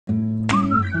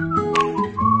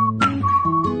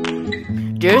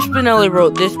Jerry Spinelli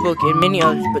wrote this book and many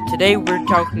others, but today we're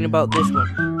talking about this one,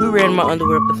 Who Ran My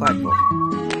Underwear Up the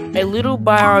Flagpole? A little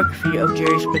biography of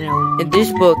Jerry Spinelli. In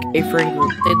this book, a friend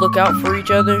group. They look out for each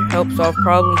other, help solve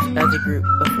problems as a group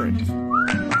of friends.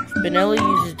 Spinelli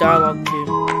uses dialogue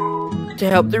to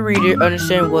help the reader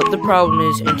understand what the problem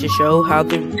is and to show how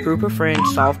the group of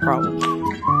friends solve problems.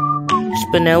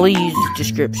 Spinelli uses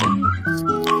description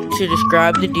to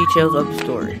describe the details of the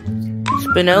story.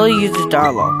 Spinelli uses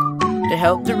dialogue to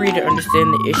help the reader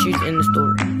understand the issues in the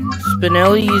story.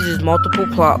 Spinelli uses multiple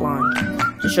plot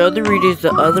lines to show the readers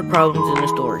the other problems in the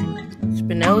story.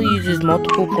 Spinelli uses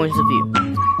multiple points of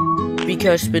view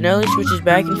because Spinelli switches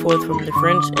back and forth from the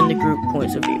friends and the group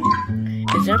points of view.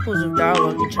 Examples of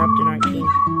dialogue in chapter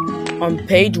 19. On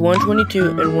page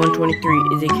 122 and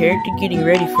 123 is a character getting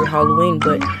ready for Halloween,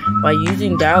 but by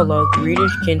using dialogue,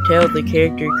 readers can tell the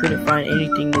character couldn't find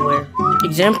anything to wear.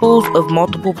 Examples of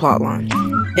multiple plot lines.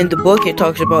 In the book, it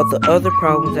talks about the other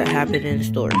problems that happen in the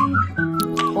story.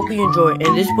 Hope you enjoy.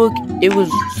 In this book, it was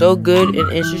so good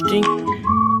and interesting.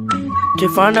 To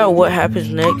find out what happens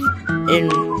next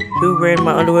in Who Ran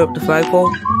My Underwear Up the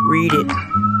Flagpole, read it.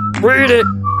 Read it!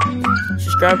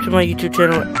 Subscribe to my YouTube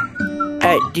channel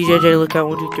at DJJ Lookout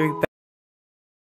 123.